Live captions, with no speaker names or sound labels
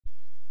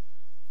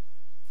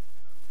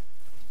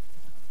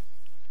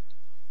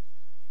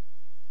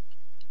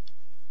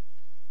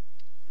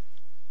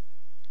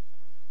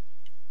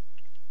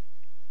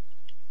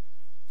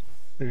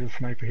There's a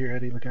sniper here,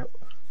 Eddie, look out.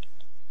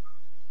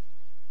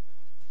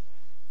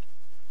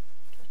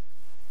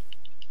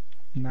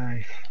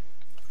 Nice.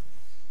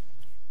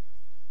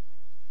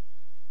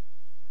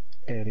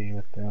 Eddie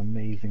with the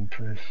amazing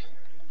push.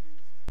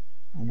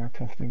 I'm not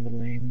testing the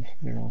lanes,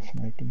 they're all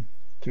sniping.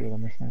 Two of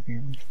them are sniping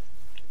at least.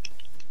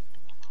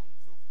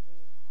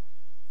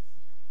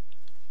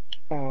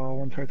 Oh,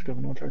 one's hard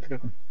scoping, one's hard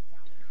scoping.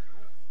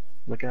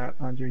 Look out,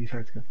 Andre, he's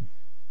hard scoping.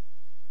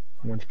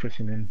 One's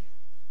pushing in.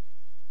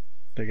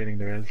 They're getting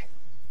the res.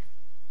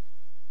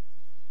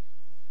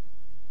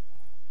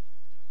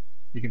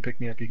 You can pick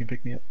me up, you can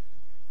pick me up.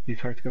 He's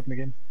hard scoping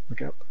again,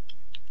 look out.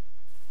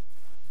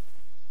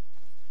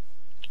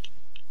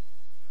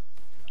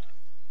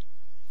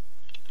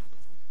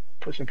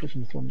 Push him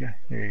this one guy.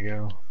 There you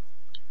go.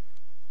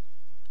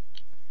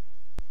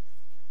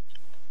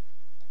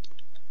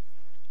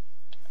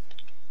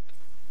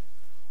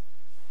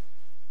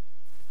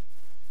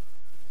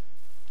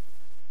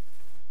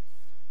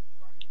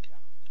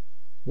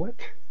 What?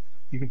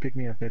 You can pick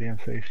me up, Eddie, I'm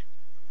safe.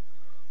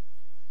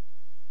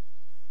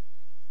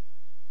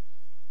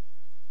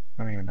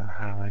 I don't even know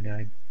how I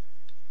died.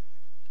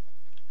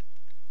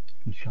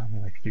 He shot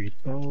me like 3.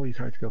 Oh, he's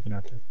hard scoping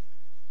out there.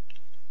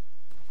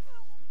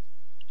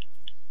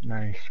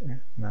 Nice,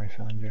 nice,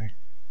 Andre.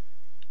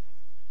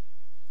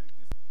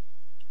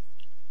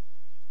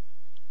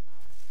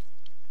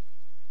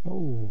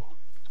 Oh.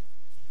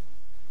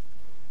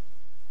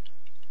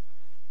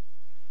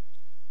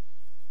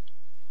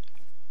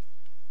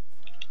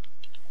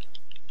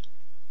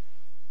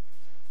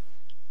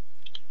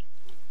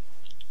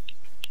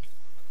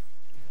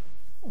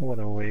 What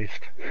a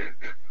waste.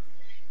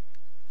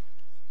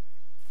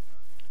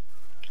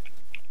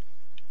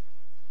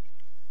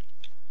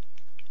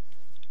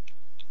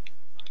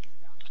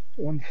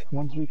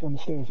 One's weak on the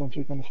stairs, one's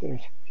weak on the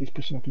stairs. He's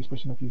pushing up,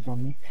 he's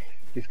on me.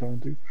 He's going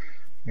through.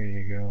 There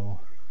you go.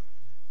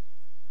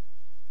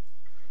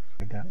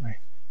 That way.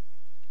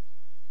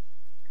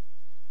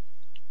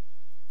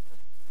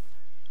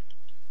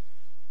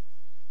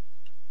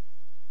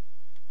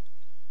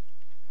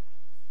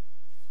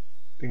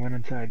 They went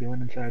inside, they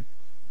went inside.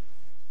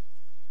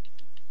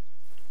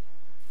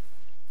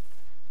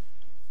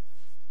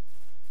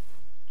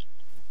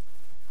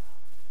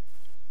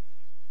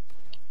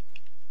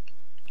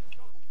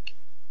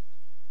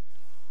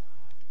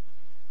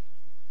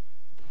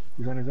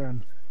 He's on his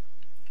own.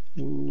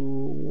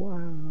 Ooh,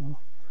 wow.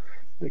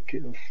 The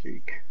kill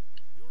streak.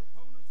 Your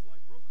opponents lie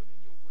broken in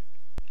your wake.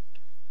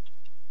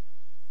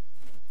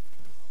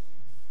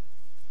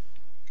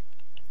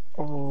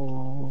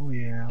 Oh,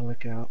 yeah,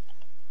 look out.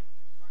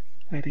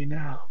 Eddie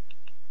now.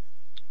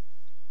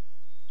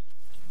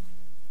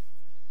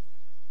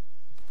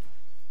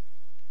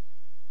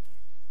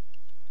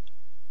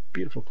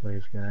 Beautiful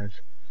plays, guys.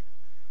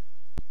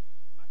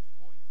 Match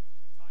point.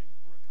 Time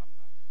for a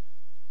comeback.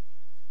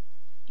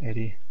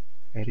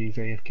 Eddie's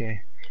AFK.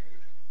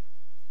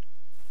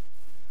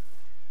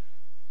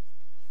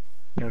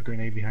 No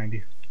grenade behind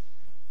you.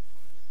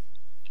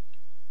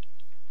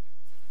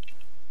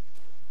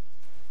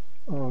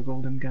 Oh,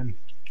 golden gun.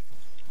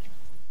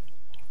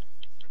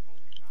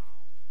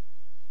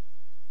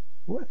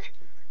 What?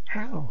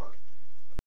 How?